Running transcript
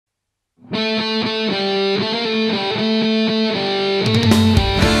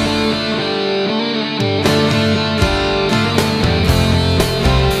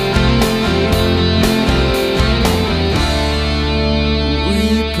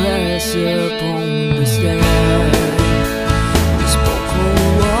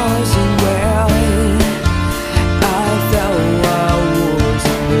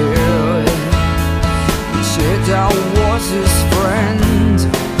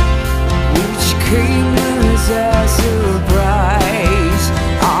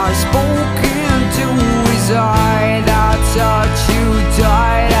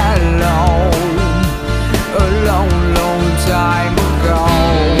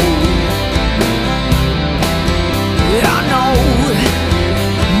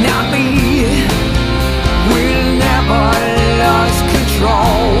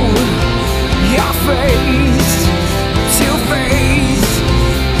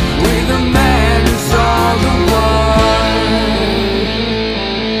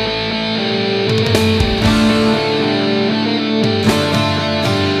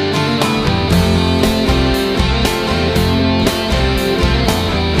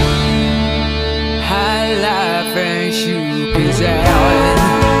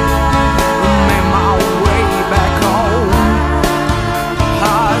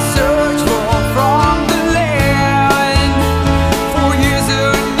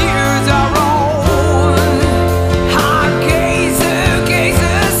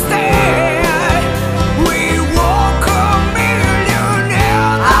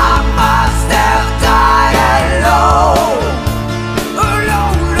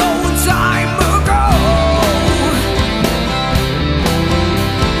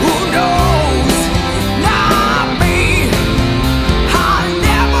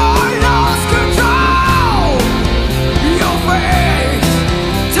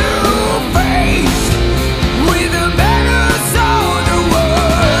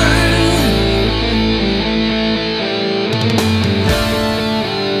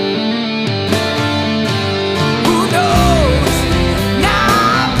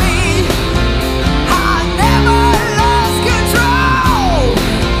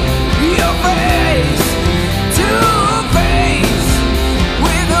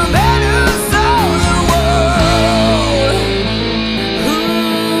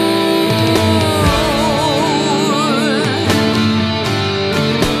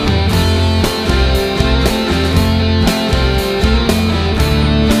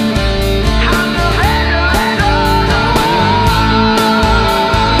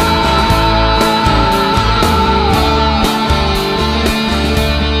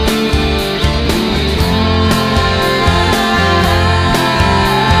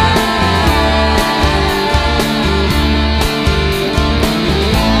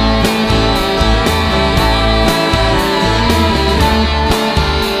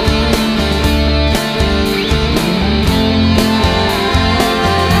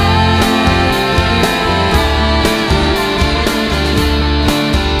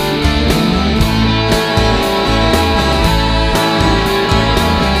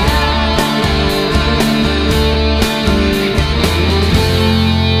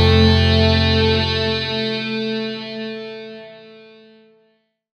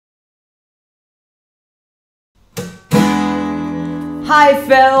Hi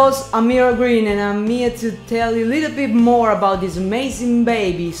fellows, I'm Ira Green and I'm here to tell you a little bit more about this amazing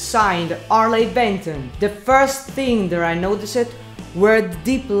baby signed Harley Benton. The first thing that I noticed were the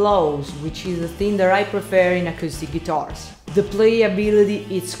deep lows, which is the thing that I prefer in acoustic guitars. The playability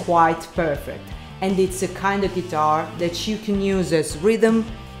is quite perfect and it's a kind of guitar that you can use as rhythm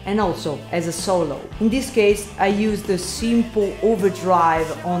and also as a solo. In this case I used a simple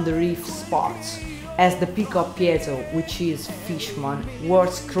overdrive on the riff spots, as the pickup piezo, which is Fishman,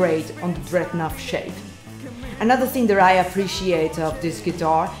 works great on the dreadnought shape. Another thing that I appreciate of this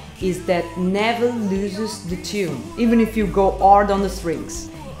guitar is that never loses the tune, even if you go hard on the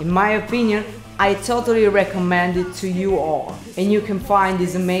strings. In my opinion, I totally recommend it to you all, and you can find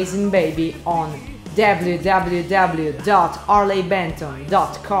this amazing baby on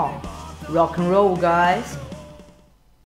www.harleybenton.com. Rock and roll, guys!